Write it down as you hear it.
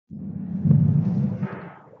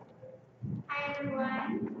Hi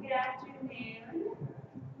everyone, good afternoon.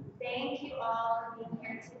 Thank you all for being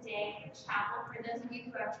here today for chapel. For those of you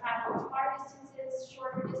who have traveled far distances,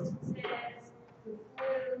 shorter distances, who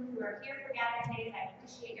flew, who are here for gathering days, I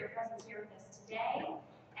appreciate your presence here with us today.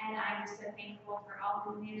 And I'm just so thankful for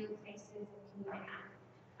all the new faces in community.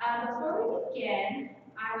 Before we begin,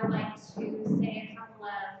 I would like to say a couple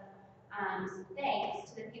of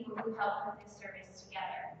thanks to the people who helped put this service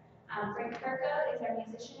together. Frank Perko is our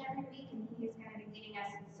musician every week, and he is going to be leading us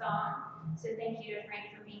in song. So thank you to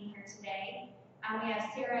Frank for being here today. We have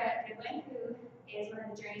Sarah Goodwin, who is one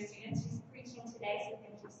of the Journey students. She's preaching today, so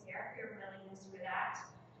thank you, Sarah, for your willingness for that.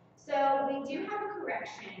 So we do have a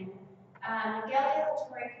correction. Miguel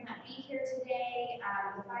Torrey could not be here today.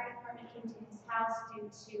 The fire department came to his house due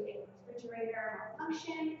to a refrigerator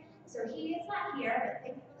malfunction, so he is not here, but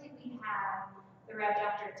thankfully we have the Rev.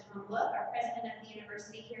 Dr. Tom Wolfe, our president of the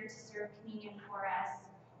university, here to serve communion for us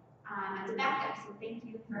as a backup. So thank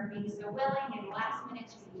you for being so willing and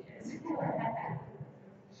last-minute changes.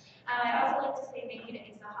 I'd also like to say thank you to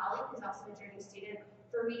Asa Holly, who's also a Journey student,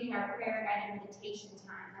 for reading our prayer guided meditation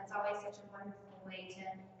time. That's always such a wonderful way to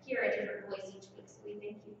hear a different voice each week, so we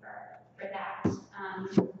thank you for that.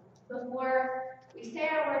 Before we say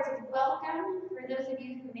our words of welcome, for those of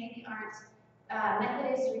you who maybe aren't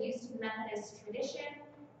Methodist or used to the Methodist tradition,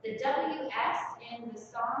 the WS in the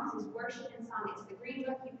songs is worship and song. It's the green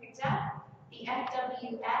book you picked up. The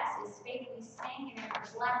FWS is faith we sing, and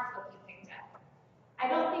it's the black book you picked up. I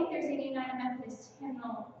don't think there's any United Methodist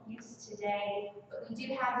hymnal use today, but we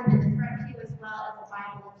do have them in the front pew as well as the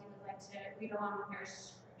Bible if you would like to read along with our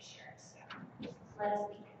scripture. So let us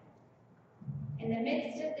begin. In the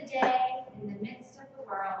midst of the day, in the midst of the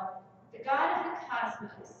world, the God of the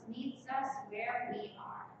cosmos meets us where we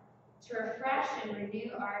are to refresh and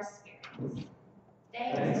renew our spirits.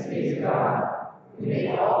 Thanks be to God, who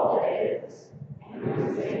made all that is, and who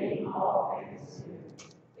is making all things new.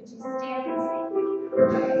 Would you stand and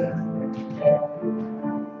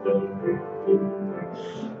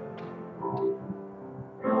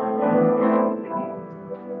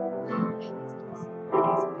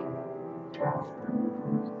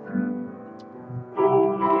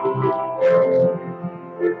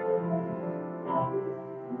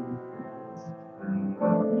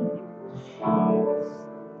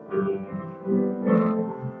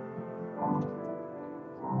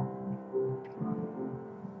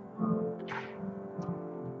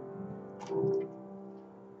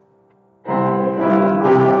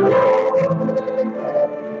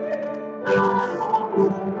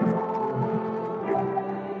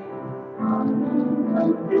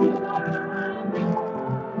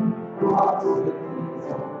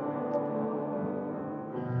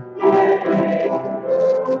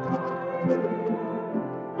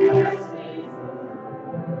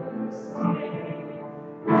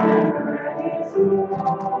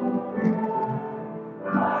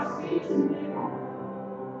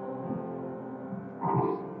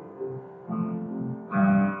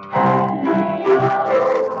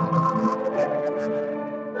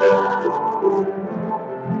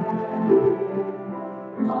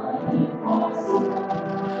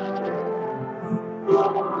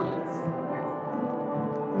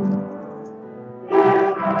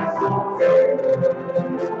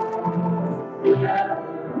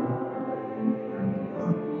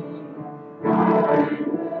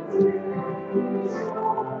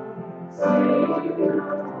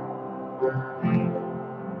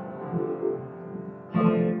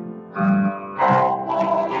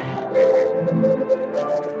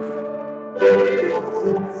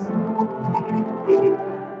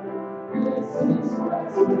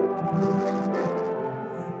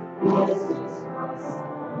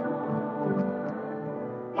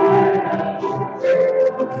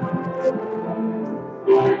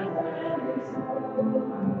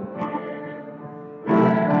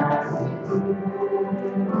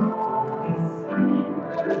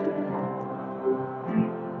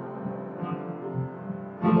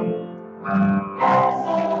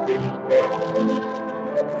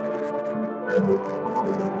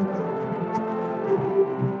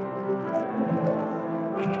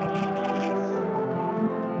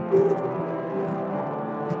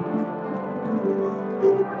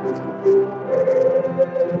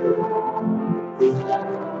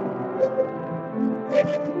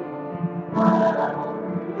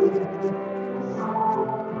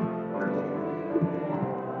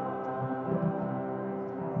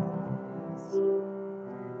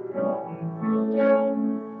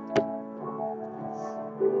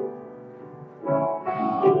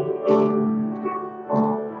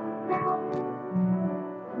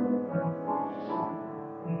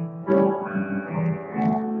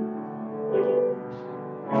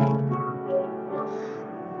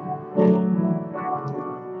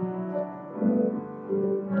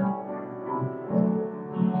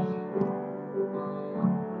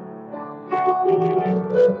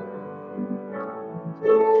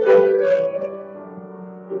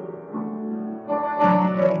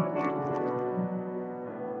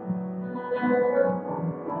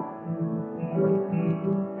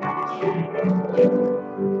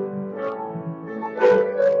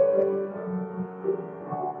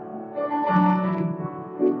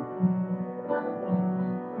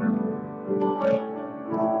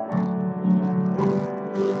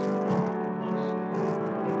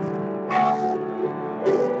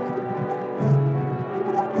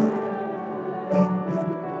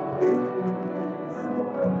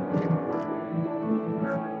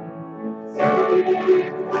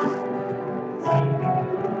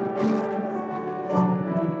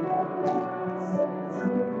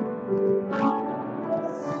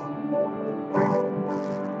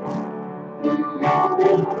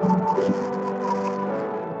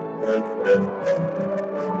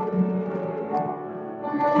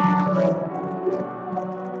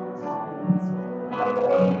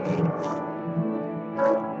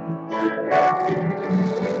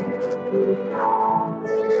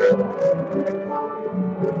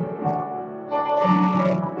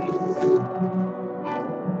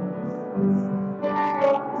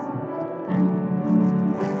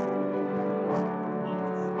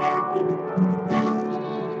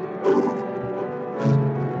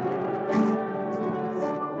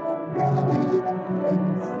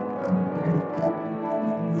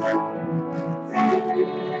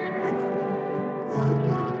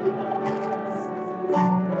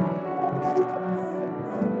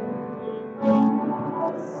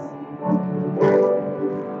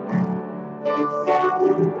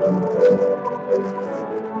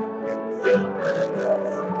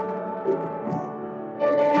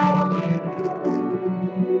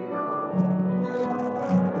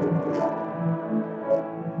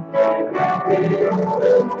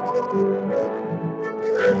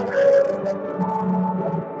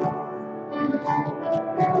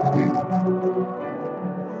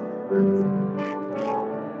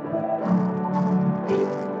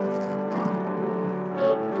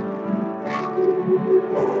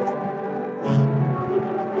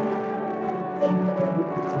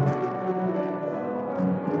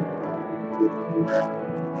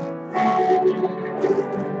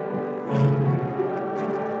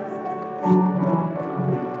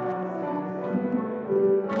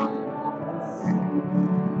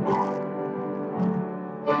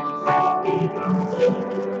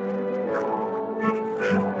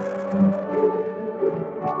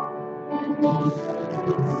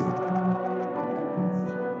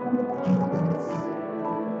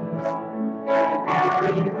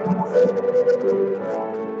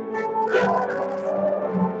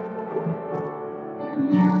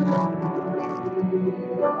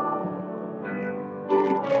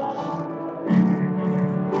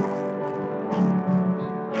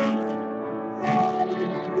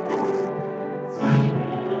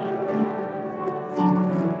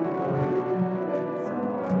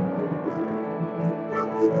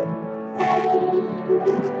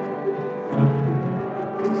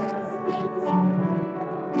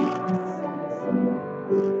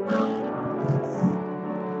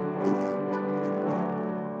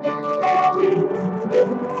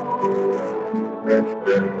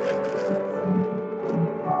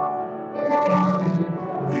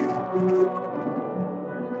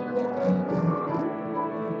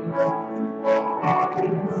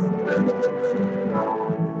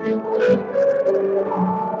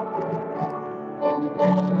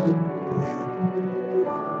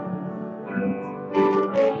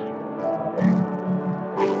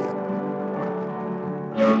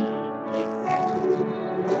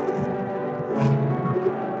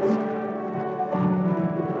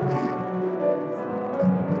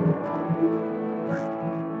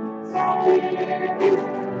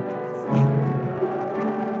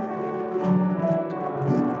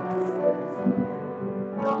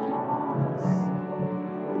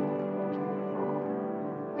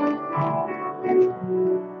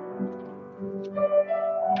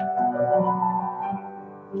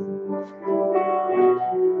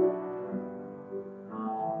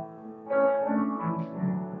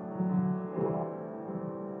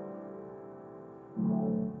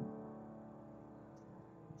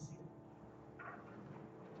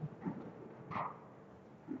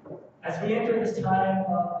As we enter this time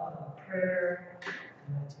of prayer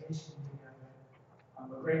and meditation together,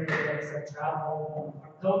 we're grateful that it's a travel,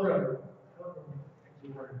 a pilgrim, if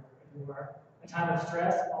you were, a time of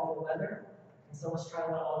stress, all the weather, and so let's try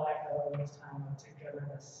to let all that go in this time of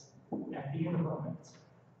togetherness and be in the moment.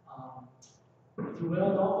 If you will,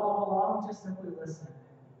 don't follow along, just simply listen and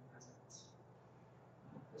be present.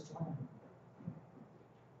 Just join me.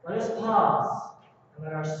 Let us pause and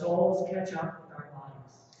let our souls catch up with our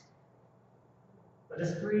bodies. Let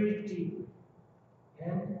us breathe deep,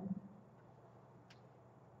 in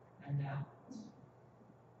and out.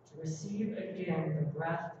 to receive again the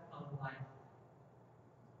breath of life.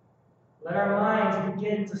 Let our minds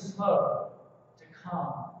begin to slow, to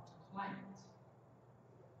calm, to quiet,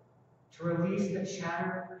 to release the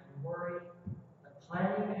chatter and worry, the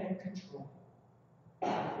planning and control, the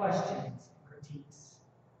questions and critiques,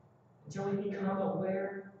 until we become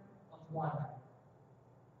aware of wonder.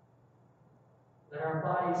 Let our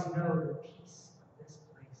bodies know the peace of this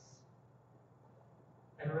place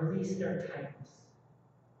and release their tightness.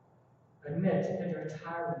 Admit their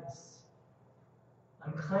tiredness.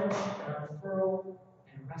 Unclench and unfurl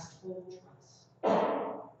in restful trust.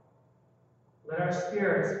 Let our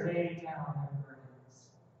spirits lay down their burdens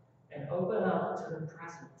and open up to the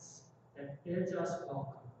presence that bids us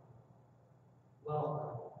welcome.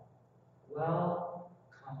 Welcome. Welcome.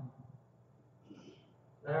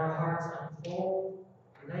 Let our hearts unfold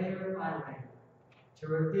layer by layer to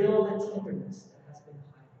reveal the tenderness that has been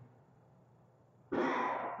hiding.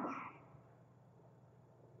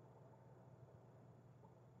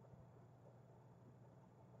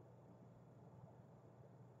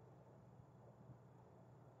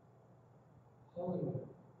 Holy One,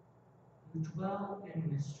 you dwell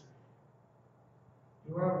in mystery.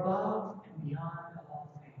 You are above and beyond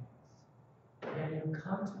all things, and yet you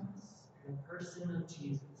come to us in the person of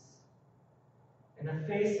Jesus, in the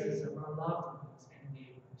faces of our loved ones and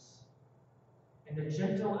neighbors, in the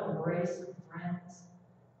gentle embrace of friends,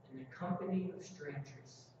 in the company of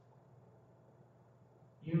strangers.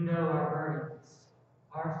 You know our burdens,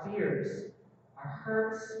 our fears, our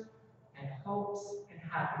hurts, and hopes and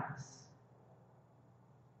happiness.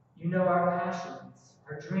 You know our passions,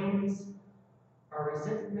 our dreams, our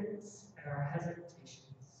resentments, and our hesitations.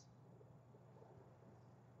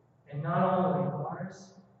 And not only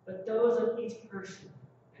ours, but those of each person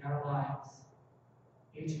in our lives,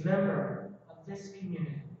 each member of this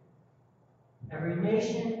community, every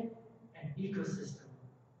nation and ecosystem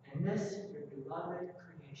in this your beloved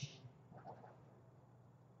creation.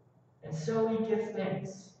 And so we give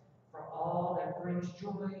thanks for all that brings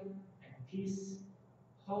joy and peace,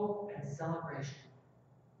 hope and celebration,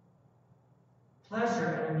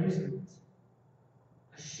 pleasure and amusement,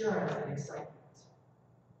 assurance and excitement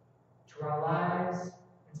to our lives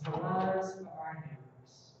and to the lives of our neighbors.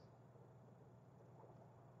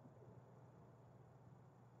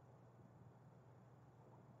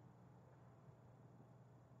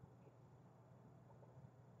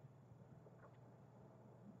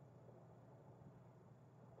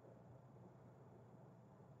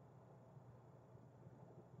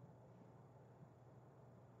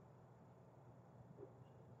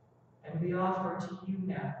 And we offer to you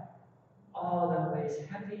now all that weighs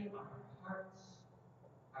heavy on our hearts,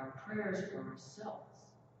 our prayers for ourselves,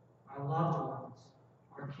 our loved ones,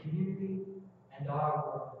 our community, and our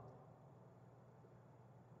world.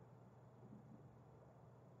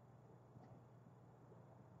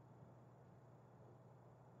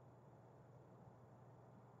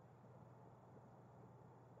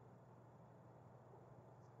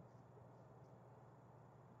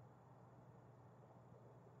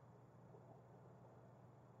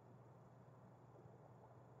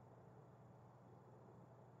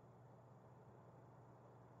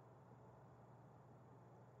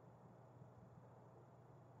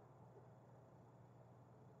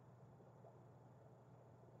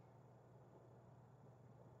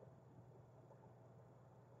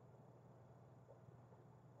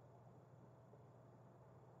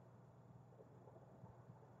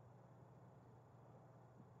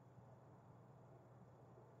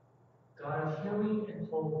 God of healing and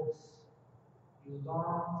wholeness, you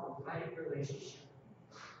long for right relationship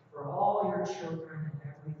for all your children and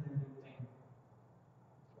every living thing.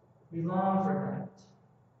 We long for that,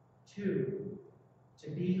 too,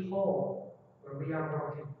 to be whole where we are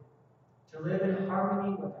broken, to live in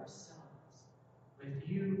harmony with ourselves, with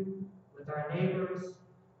you, with our neighbors,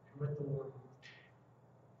 and with the world.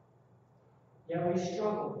 Yet we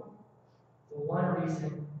struggle for one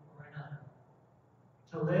reason or another,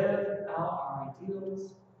 to live out our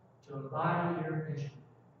ideals, to embody your vision.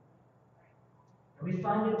 And we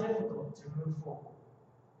find it difficult to move forward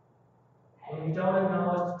when we don't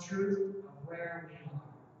acknowledge the truth of where we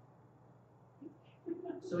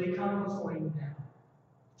are. So we come before you now,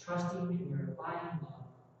 trusting in your abiding love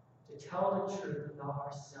to tell the truth about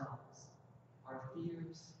ourselves, our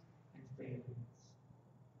fears and failings,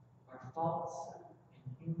 our faults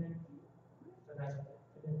and human finitude.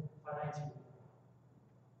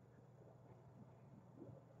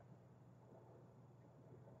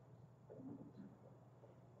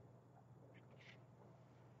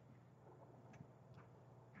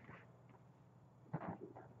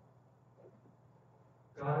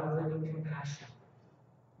 God with compassion.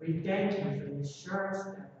 We thank you for the assurance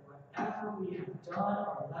that whatever we have done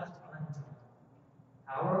or left undone,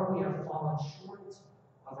 however we have fallen short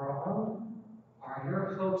of our own or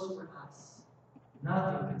your hopes for us,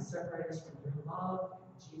 nothing can separate us from your love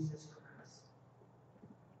in Jesus Christ.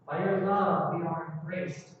 By your love, we are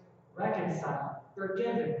embraced, reconciled,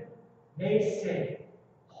 forgiven, made safe,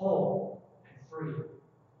 whole, and free.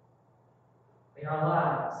 May our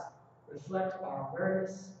lives reflect our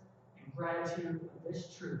awareness and gratitude of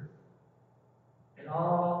this truth in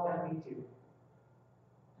all that we do.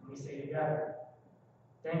 And we say together,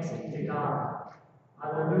 thanks be to God.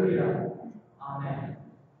 Hallelujah. Amen.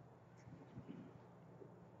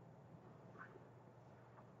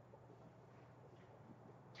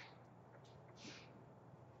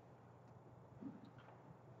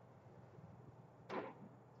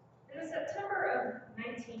 In September of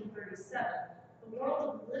 1937, the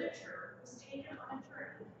world of literature was taken on a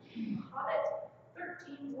journey. A hobbit,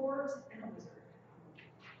 13 dwarves, and a wizard.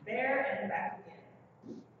 There and back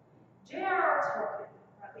again. J.R.R. Tolkien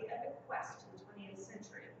brought the epic quest to the 20th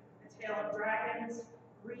century, a tale of dragons,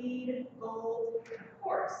 greed, gold, and of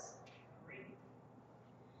course, greed.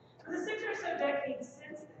 For the 6 or so decades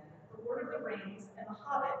since then, The Lord of the Rings and The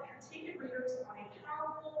Hobbit have taken readers on a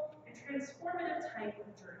powerful and transformative type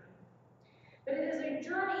of journey. But it is a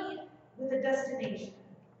journey with a destination,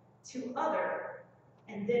 to other,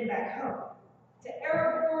 and then back home, to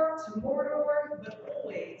Erebor, to Mordor, but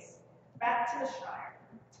always back to the Shire,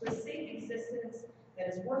 to a safe existence that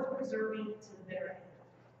is worth preserving to the bitter end.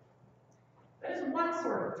 That is one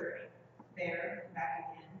sort of journey, there and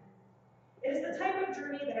back again. It is the type of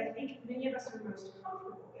journey that I think many of us are most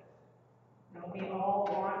comfortable with. Don't we all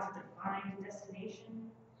want a defined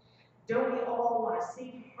destination? Don't we all want a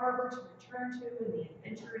safe harbor to return to when the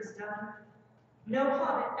adventure is done? No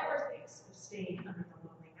hobbit ever thinks of staying under the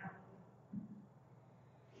lonely mountain.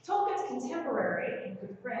 Tolkien's contemporary and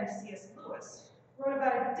good friend C.S. Lewis wrote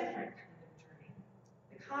about a different kind of journey,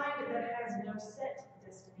 the kind that has no set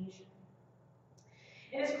destination.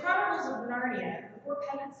 In his Chronicles of Narnia, the four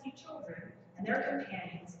peasant children and their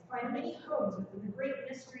companions find many homes within the great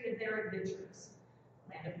mystery of their adventures.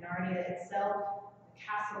 The land of Narnia itself, the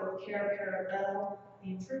castle of Cair Paravel,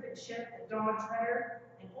 the intrepid ship, the Dawn Treader,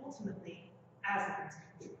 and ultimately, Aslan's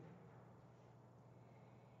country.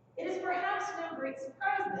 It is perhaps no great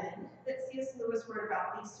surprise then that C.S. Lewis wrote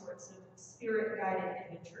about these sorts of spirit-guided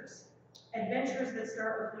adventures, adventures that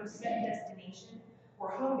start with no set destination,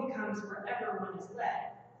 where home becomes wherever one is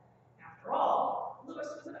led. After all, Lewis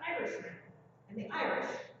was an Irishman, and the Irish,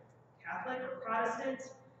 Catholic or Protestant,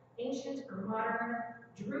 ancient or modern,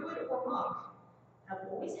 Druid or monk, have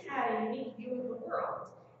always had a unique view of the world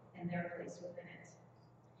and their place within it.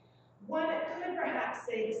 One could perhaps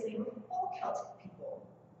say the same of all Celtic people,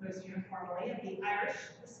 most uniformly of the Irish,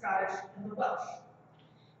 the Scottish, and the Welsh.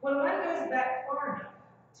 When one goes back far enough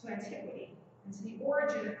to antiquity and to the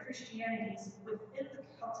origin of Christianities within the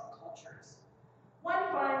Celtic cultures,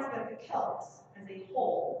 one finds that the Celts, as a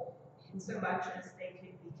whole, in so much as they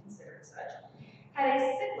could be considered such, had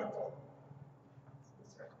a cyclical,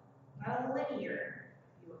 not a linear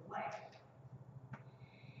view of life.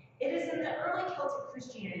 It is in the early Celtic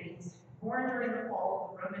Christianities, born during the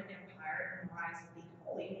fall of the Roman Empire and the rise of the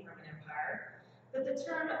Holy Roman Empire, that the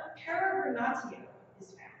term Peregrinatio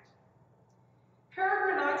is found.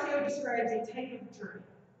 Peregrinatio describes a type of journey,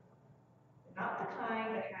 but not the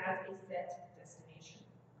kind that has a set destination.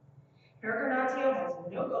 Peregrinatio has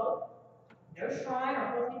no goal, no shrine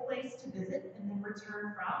or holy place to visit and then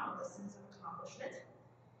return from with a sense of accomplishment.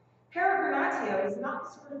 Peregrinatio is not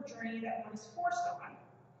the sort of journey that one is forced on.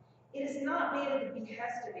 It is not made at the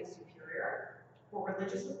behest of a superior, or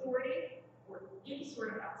religious authority, or any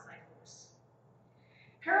sort of outside force.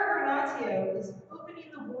 Peregrinatio is opening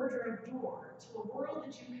the wardrobe door to a world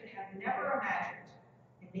that you could have never imagined,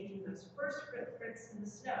 and making those first footprints in the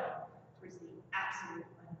snow towards the absolute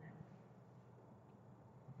unknown.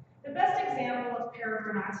 The best example of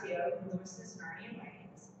Peregrinatio in Lewis's Narnian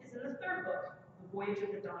writings is in the third book, The Voyage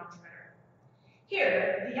of the Dawn Treader.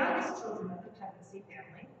 Here, the youngest children of the Pevensey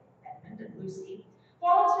family, Edmund and Lucy,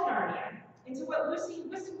 fall into Narnia, into what Lucy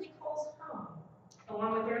wistfully calls home,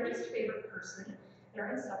 along with their least favorite person,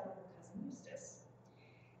 their inseparable cousin Eustace.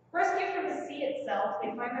 Rescued from the sea itself, they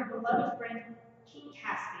find their beloved friend King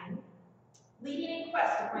Caspian, leading a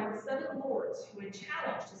quest to find the 7 lords who had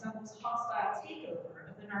challenged his uncle's hostile takeover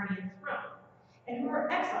of the Narnian throne, and who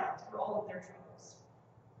were exiled for all of their troubles.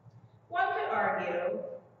 One could argue,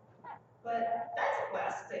 but that's a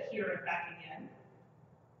quest to here and back again.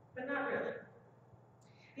 But not really.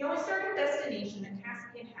 The only certain destination that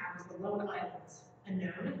Caspian had was the Lone Islands,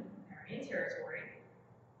 unknown, main territory.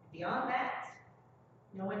 Beyond that,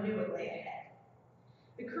 no one knew what lay ahead.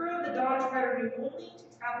 The crew of the Dawn Treader knew only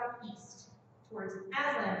to travel east, towards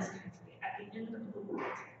Aslan's country at the end of the world.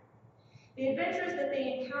 The adventures that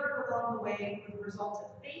they encountered along the way were the result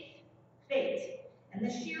of faith, fate, and the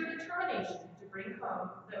sheer determination to bring home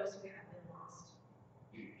those who had been lost.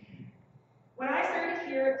 When I started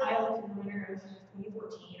here at Isle in the winter of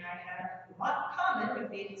 2014, I had a lot in common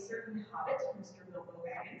with a certain hobbit, Mr. Bilbo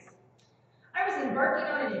Baggins. I was embarking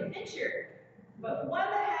on an adventure, but one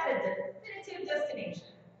that had a definitive destination,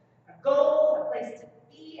 a goal, a place to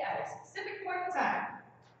be at a specific point in time.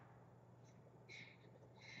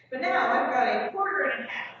 But now I've got a quarter and a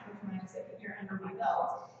half of my second year under my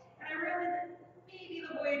belt, and I realize that maybe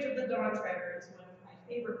The Voyage of the Dawn Treader is one of my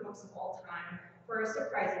favorite books of all time for a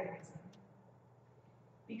surprising reason.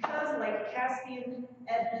 Because, like Caspian,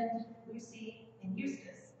 Edmund, Lucy, and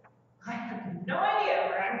Eustace, I have no idea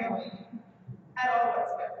where I'm going at all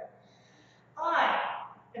whatsoever. I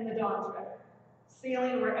am the Dawn Treader,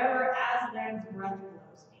 sailing wherever Aslan's breath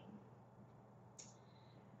blows me.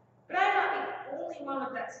 But I'm not the only one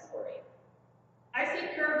with that story. I see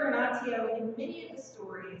Peregrinatio in many of the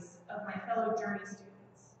stories of my fellow journey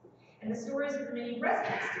students, and the stories of the many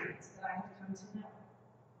resident students that I have come to know.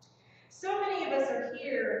 So many of us are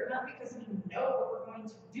here not because we know what we're going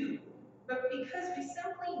to do, but because we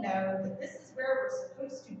simply know that this is where we're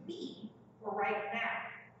supposed to be for right now.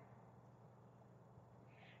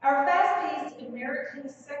 Our fast-paced American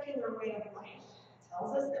secular way of life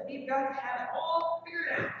tells us that we've got to have it all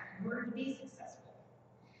figured out in order to be successful.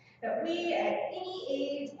 That we, at any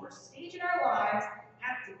age or stage in our lives,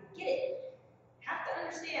 have to get it, have to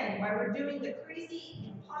understand why we're doing the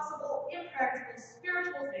crazy, impossible, impractical,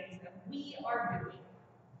 spiritual things that we are doing.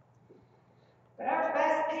 But our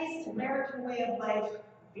fast-paced American way of life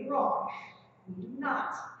would be wrong. We do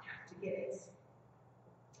not have to get it.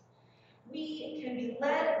 We can be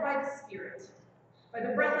led by the Spirit, by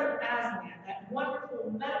the breath of Aslan, that wonderful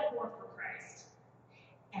metaphor for Christ,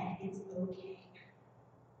 and it's okay.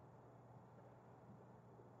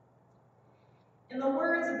 In the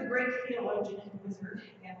words of the great theologian and wizard,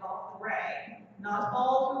 Gandalf the Grey, not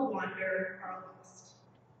all who wander are lost.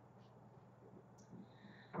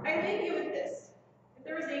 I leave you with this. If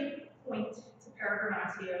there is a point to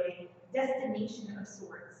Peregrinatio, a destination of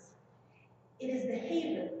sorts, it is the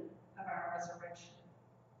haven of our resurrection.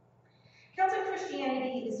 Celtic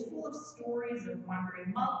Christianity is full of stories of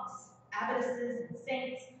wandering monks, abbesses, and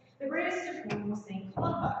saints, the greatest of whom was St.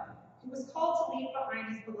 Columba, who was called to leave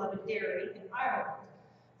behind his beloved Derry in Ireland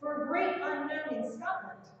for a great unknown in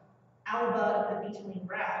Scotland, Alba of the Beetling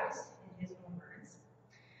Brows, in his own words.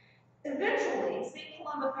 Eventually, St.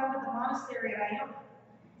 Columba founded the monastery at Iona,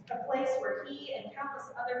 a place where he and countless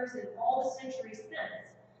others in all the centuries since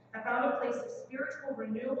have found a place of spiritual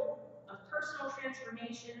renewal, of personal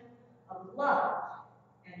transformation, of love,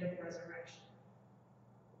 and of resurrection.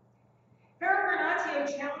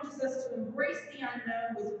 Peregrinatio challenges us to embrace the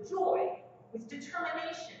unknown with joy, with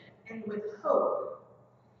determination, and with hope.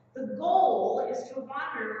 The goal is to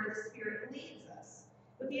wander where the Spirit leads us,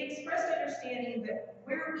 with the expressed understanding that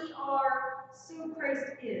where we are, so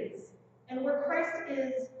Christ is, and where Christ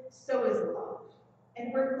is, so is love,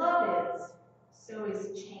 and where love is, so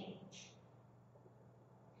is change.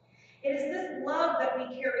 It is this love that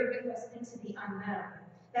we carry with us into the unknown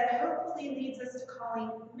that hopefully leads us to calling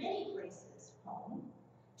many places home,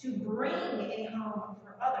 to bring a home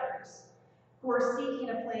for others who are seeking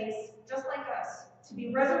a place just like us, to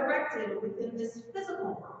be resurrected within this physical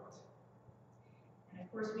world. And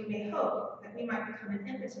of course, we may hope that we might become an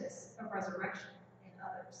impetus of resurrection in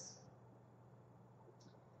others.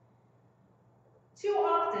 Too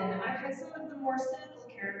often, I've had some of the more cynical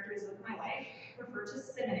characters of my life refer to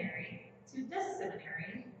seminary, to this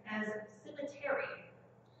seminary, as cemetery.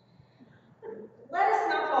 Let us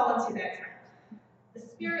not fall into that trap. The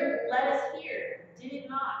Spirit led us here, did it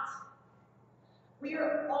not? We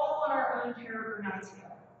are all on our own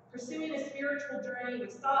Peregrinatio, pursuing a spiritual journey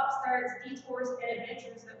with stops, starts, detours, and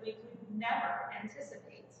adventures that we could never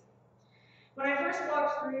anticipate. When I first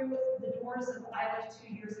walked through the doors of Isle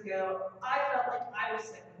 2 years ago, I felt like I was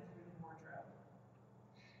stepping through the wardrobe.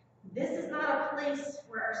 This is not a place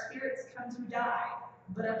where our spirits come to die,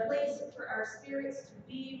 but a place for our spirits to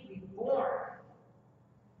be reborn.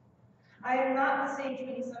 I am not the same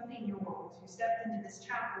 20-something-year-old who stepped into this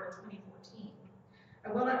chapel in 2014.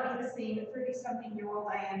 I will not be the same 30-something-year-old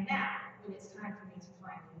I am now when it's time for me to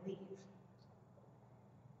finally leave.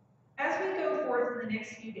 As we go forth in the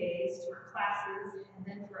next few days to our classes, and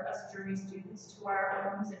then for us journey students to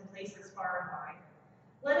our homes and places far and wide,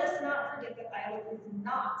 let us not forget that Isle is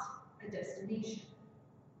not a destination.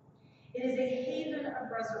 It is a haven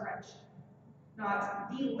of resurrection, not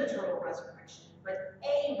the literal resurrection, but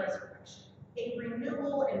a resurrection, a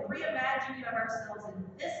renewal and reimagining of ourselves in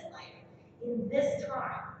this life, in this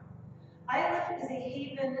time. Island is a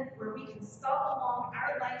haven where we can stop along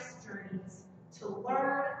our life's journeys to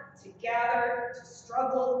learn, to gather, to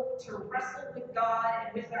struggle, to wrestle with God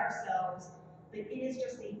and with ourselves, but it is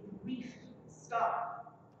just a brief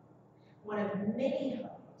stop. One of many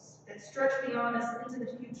homes that stretch beyond us into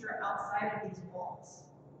the future outside of these walls.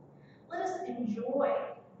 Let us enjoy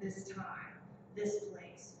this time, this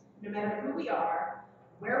place, no matter who we are,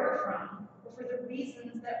 where we're from, or for the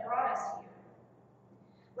reasons that brought us here.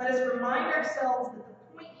 Let us remind ourselves that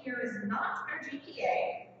the point here is not our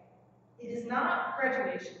GPA, it is not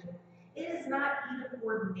graduation, it is not even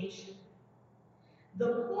ordination.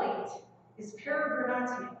 The point is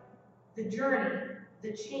Peregrinatio, the journey,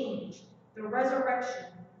 the change, the resurrection,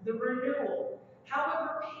 the renewal,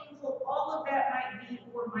 however painful all of that might be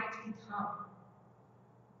or might become.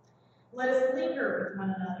 Let us linger with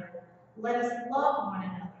one another. Let us love one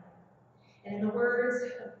another. And in the words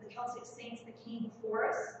of the Celtic saints that came before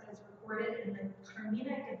us, as recorded in the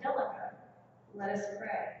Carmina Gadelica, let us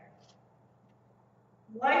pray.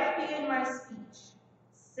 Life be in my speech,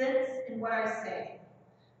 sense in what I say,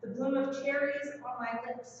 the bloom of cherries on my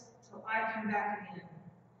lips till I come back again.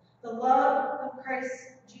 The love of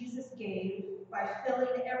Christ Jesus gave by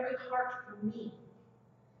filling every heart for me,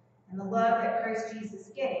 and the love that Christ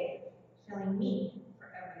Jesus gave, filling me for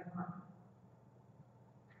everyone.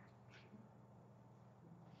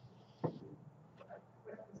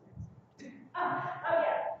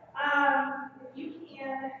 If you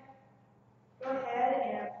can go ahead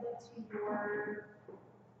and flip to your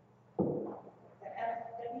the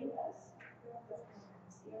FWS.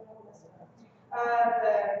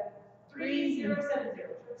 The 3070.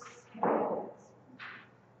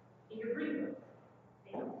 In your green book.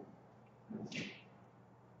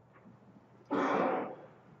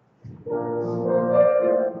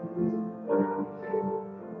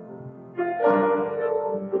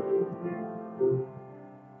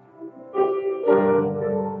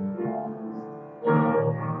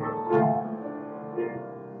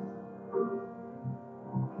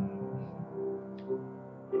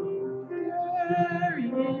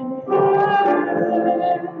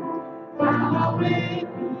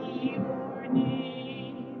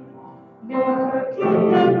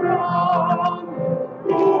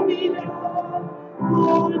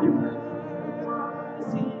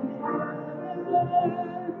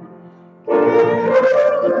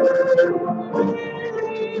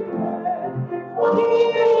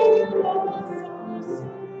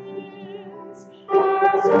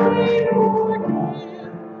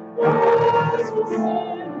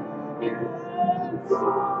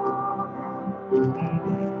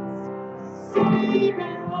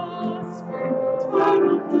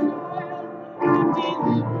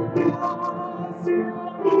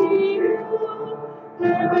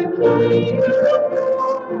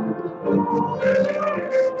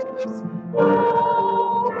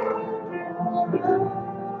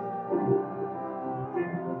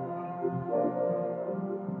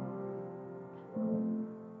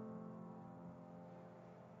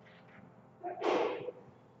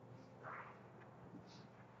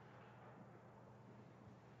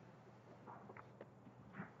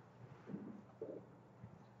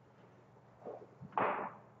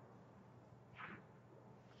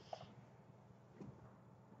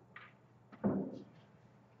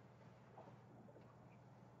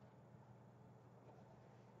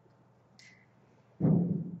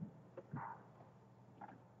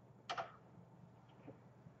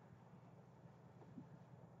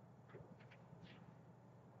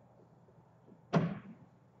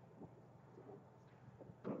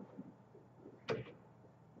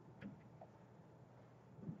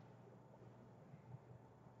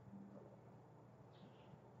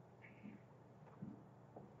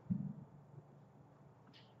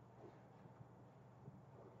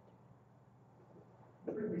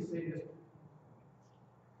 We say this.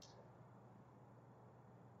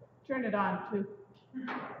 Turn it on, too.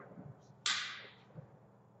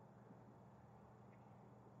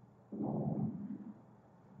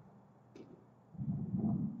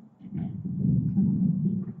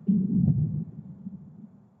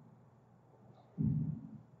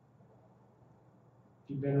 If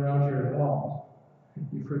you've been around here at all,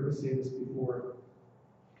 you've heard me say this before.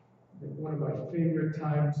 That one of my favorite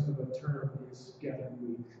times of a term is Gathering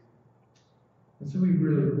Week. And so we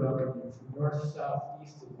really welcome you from north, south,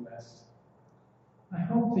 east, and west. I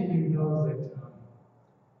hope that you know that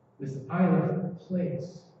this island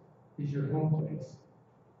place is your home place,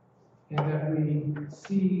 and that we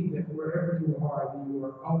see that wherever you are, that you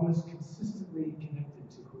are always consistently connected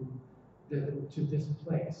to this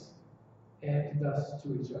place, and thus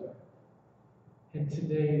to each other. And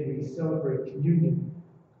today we celebrate communion,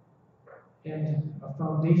 and a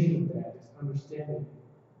foundation of that is understanding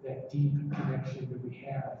that deep connection that we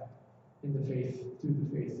have in the faith, through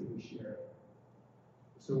the faith that we share.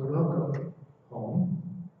 So welcome home,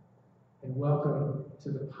 and welcome to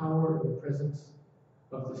the power and the presence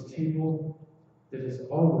of this table that is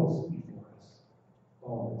always before us,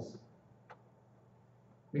 always.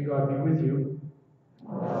 May God be with you.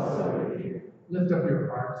 Also with you. Lift up your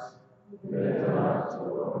hearts. Lift them up to the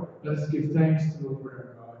Lord. Let us give thanks to the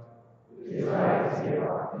Lord our God. It is right to give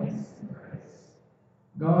our thanks and praise.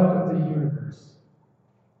 God of the universe,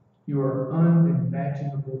 you are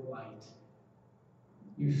unimaginable light.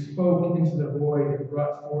 You spoke into the void and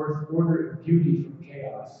brought forth order and beauty from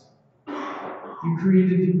chaos. You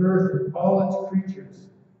created the earth and all its creatures,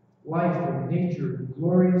 life and nature in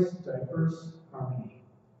glorious, diverse harmony.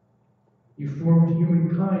 You formed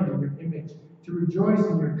humankind in your image to rejoice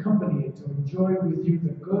in your company and to enjoy with you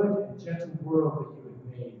the good and gentle world that you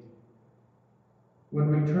had made. When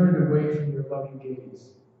we turned away from your loving gaze,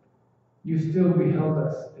 you still beheld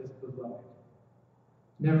us as beloved,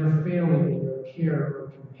 never failing in your care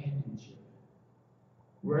or companionship.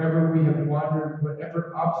 Wherever we have wandered,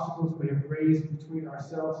 whatever obstacles we have raised between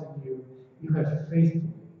ourselves and you, you have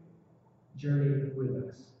faithfully journeyed with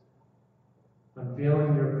us,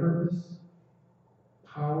 unveiling your purpose,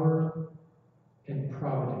 power, and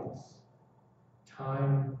providence,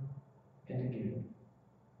 time and again.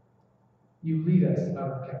 You lead us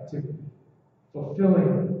out of captivity,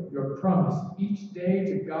 fulfilling your promise each day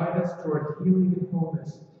to guide us toward healing and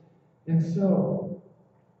wholeness. And so,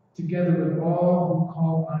 together with all who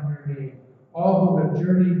call on your name, all who have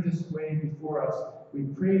journeyed this way before us, we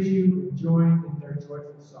praise you and join in their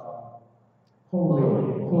joyful song. Holy,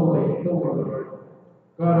 holy, holy Lord,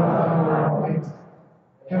 God of power and might,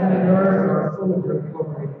 heaven and earth are full of your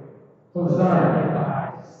glory. Hosanna in the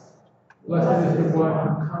highest. Blessed is the one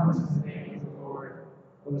who comes in the name of the Lord.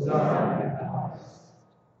 Hosanna in the highest.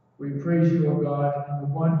 We praise you, O God, and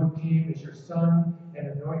the one who came as your Son and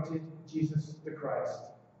anointed Jesus the Christ.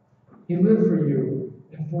 He lived for you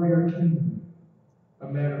and for your kingdom, a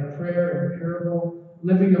man of prayer and parable,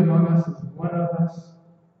 living among us as one of us,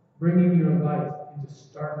 bringing your life into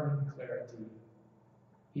startling clarity.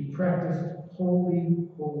 He practiced holy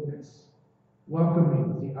holiness,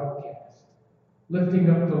 welcoming the outcast, lifting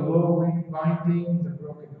up the lowly, binding the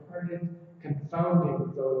brokenhearted,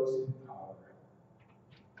 confounding those in power.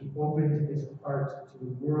 He opened his heart to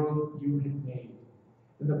the world you had made,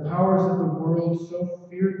 and the powers of the world so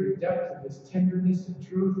feared the depth of his tenderness and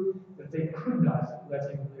truth that they could not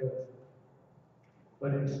let him live.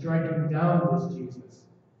 But in striking down this Jesus,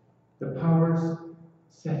 the powers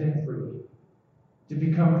set him free, to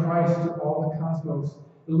become Christ to all the cosmos,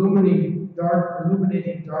 illuminating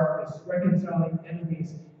darkness, reconciling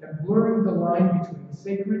enemies, and blurring the line between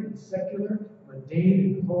sacred and secular,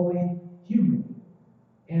 mundane and holy, human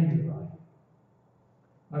and divine.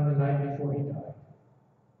 On the night before he died,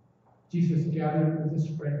 Jesus gathered with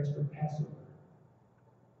his friends for Passover,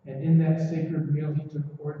 and in that sacred meal he took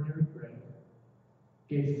ordinary bread,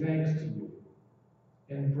 gave thanks to you,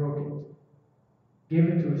 and broke it, gave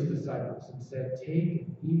it to his disciples, and said, "Take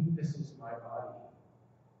and eat, this is my body.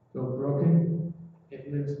 Though broken,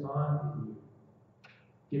 it lives on in you,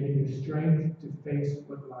 giving you strength to face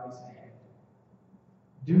what lies ahead.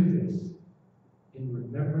 Do this in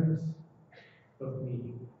remembrance of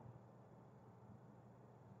me."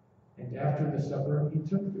 And after the supper, he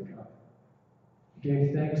took the cup,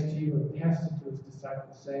 gave thanks to you, and passed it to his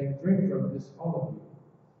disciples, saying, "Drink from this, all of you.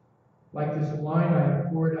 Like this wine, I have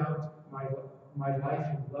poured out my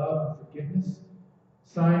life in love and forgiveness,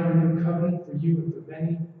 signed a new covenant for you and for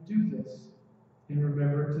many. Do this in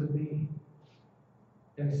remembrance of me."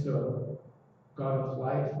 And so, God of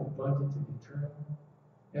life, abundant and eternal,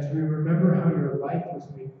 as we remember how your life was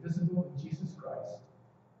made visible in Jesus Christ,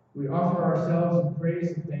 we offer ourselves in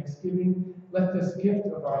praise and thanksgiving. Let this gift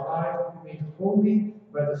of our life be made holy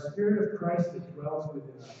by the Spirit of Christ that dwells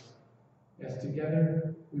within us, as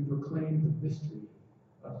together we proclaim the mystery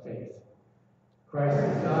of faith. Christ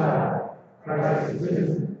is died, Christ is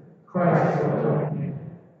risen, Christ will come again.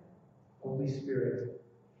 Holy Spirit,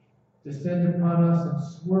 descend upon us and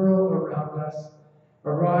swirl around us,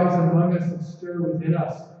 arise among us and stir within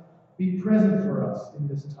us. Be present for us in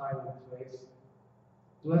this time and place.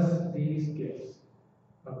 Bless these gifts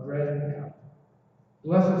of bread and cup.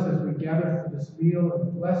 Bless us as we gather for this meal,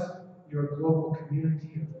 and bless your global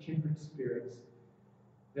community of kindred spirits,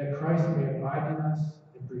 that Christ may abide in us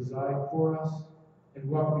and preside for us and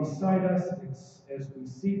walk beside us as we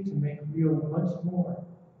seek to make real once more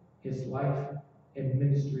his life and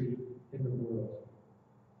ministry in the world.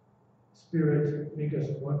 Spirit, make us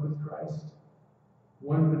one with Christ,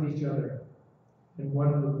 one with each other, and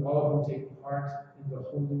one with all who take part in the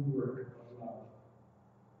holy work of love.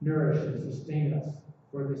 Nourish and sustain us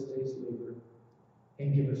for this day's labor,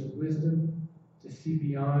 and give us wisdom to see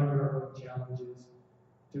beyond our own challenges,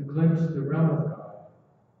 to glimpse the realm of God,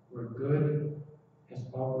 where good has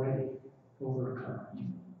already overcome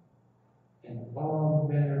evil, and all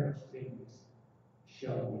manner of things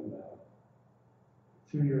shall be well.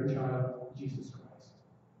 Through your child, Jesus Christ,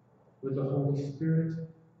 with the Holy Spirit,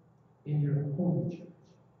 in your holy church,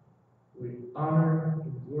 we honor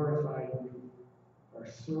and glorify you, our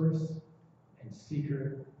source and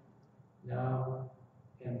seeker, now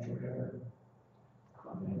and forever.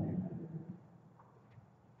 Amen.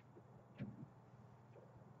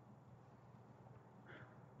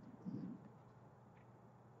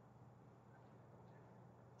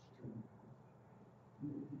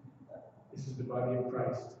 This is the body of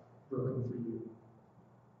Christ, broken for you.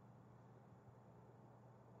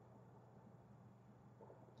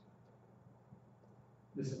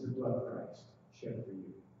 This is the blood of Christ, shed for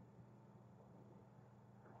you.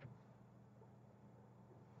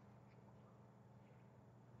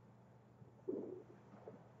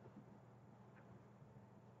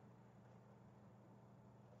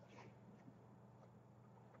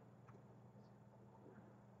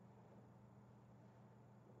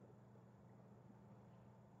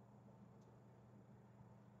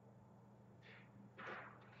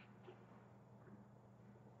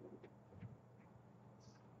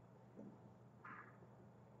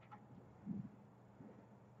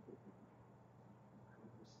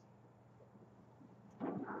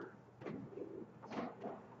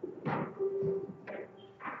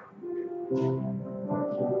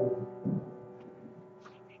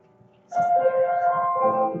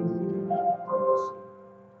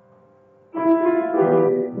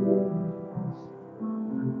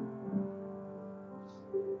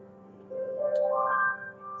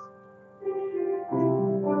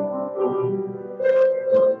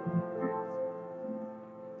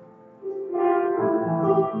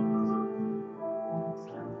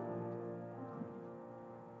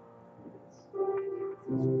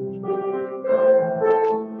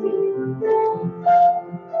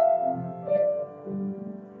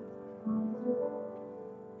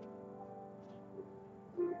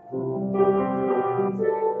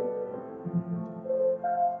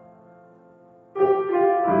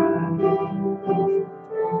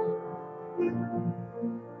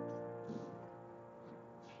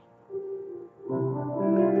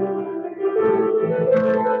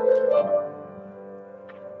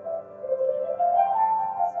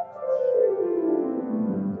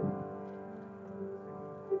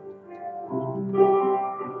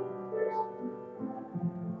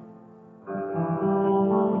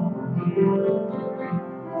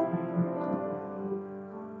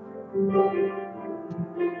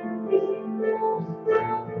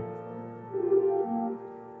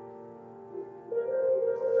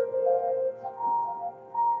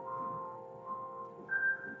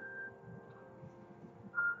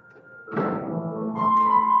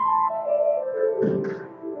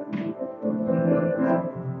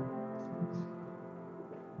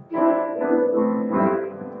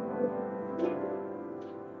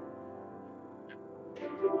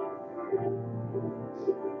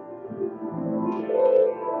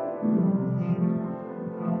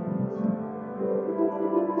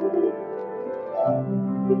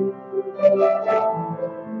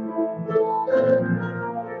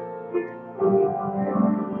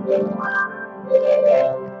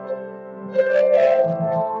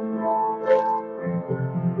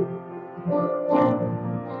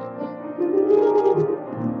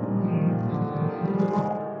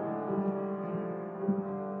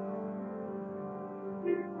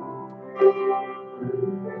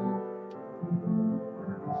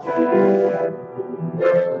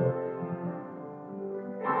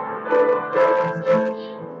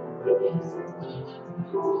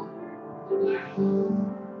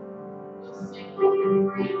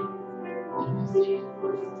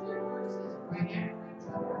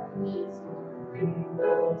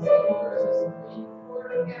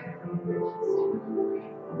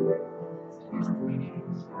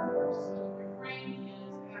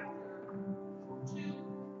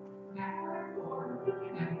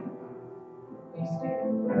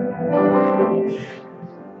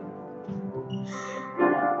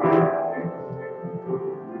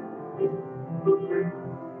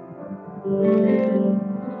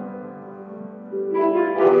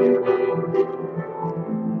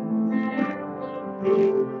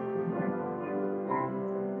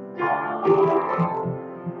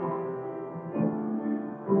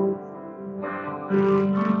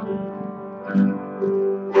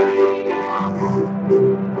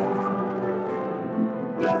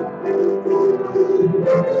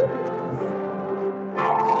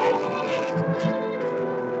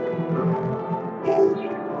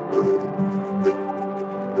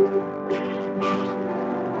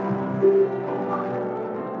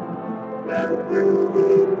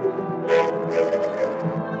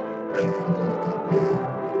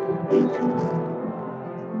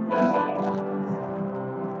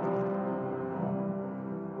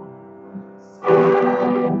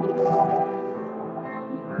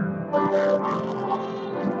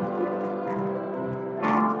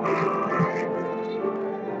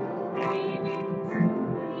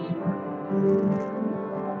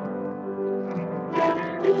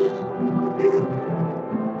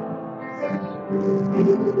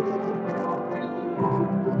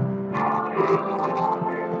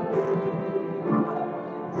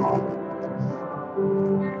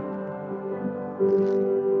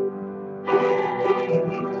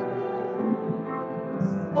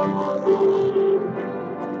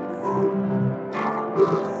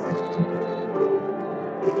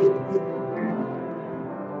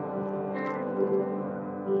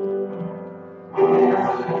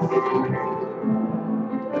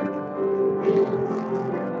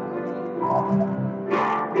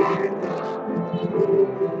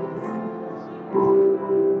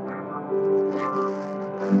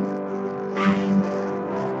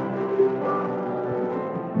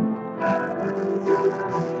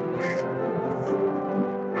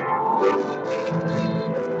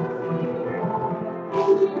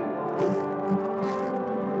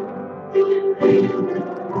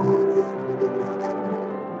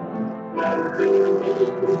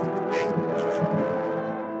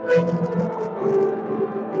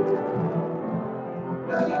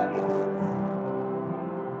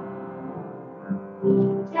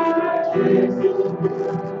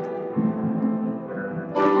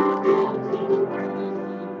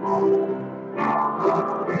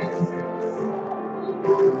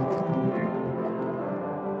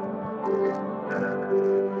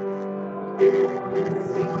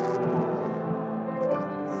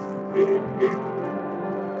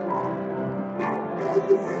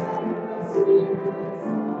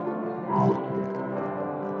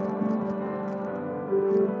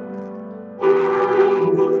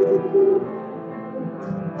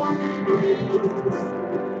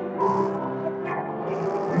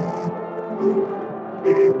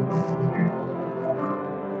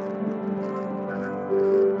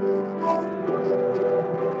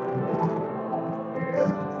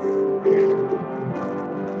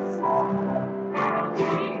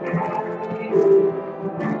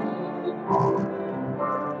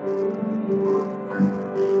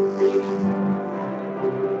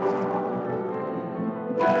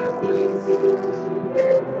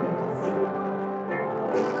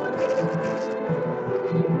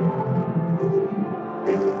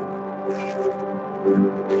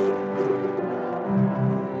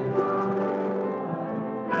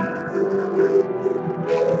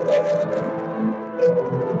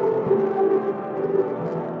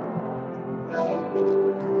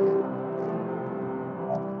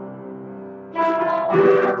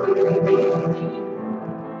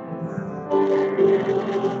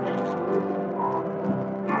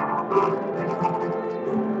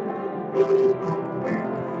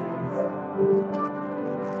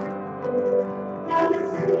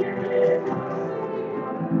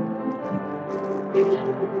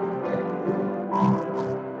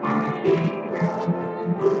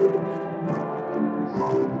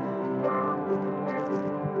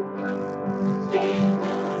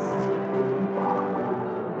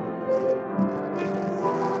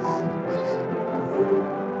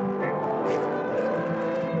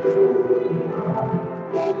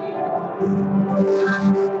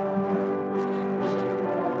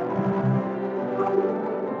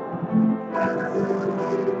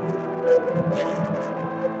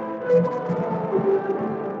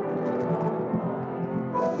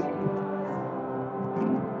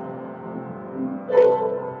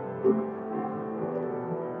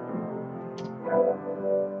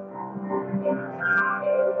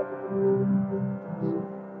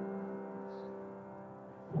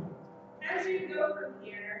 As you go from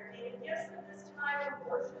here, may the gifts of this time of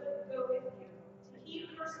worship go with you, to keep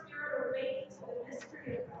your spirit awake to the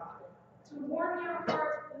mystery of God, to warm your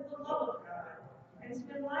heart with the love of God, and to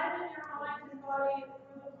enliven your mind and body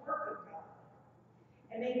through the work of God.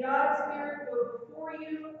 And may God's Spirit go before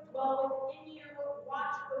you, dwell within you,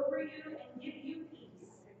 watch over you, and give you peace.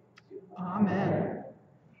 Amen.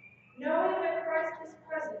 Knowing that Christ is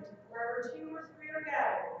present wherever 2 or 3 are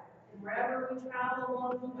gathered, and wherever we travel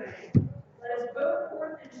along the way, let us go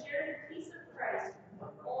forth and share the peace of Christ with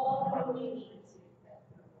all whom we meet.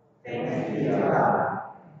 Thanks be to God.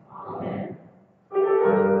 Amen.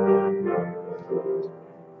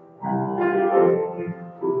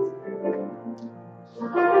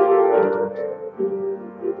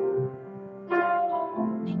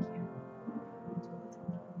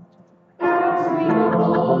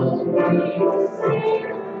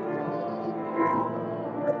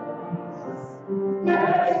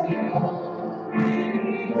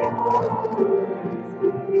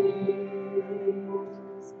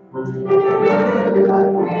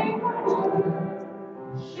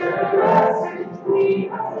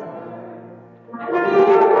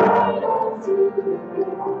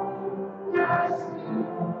 Yes.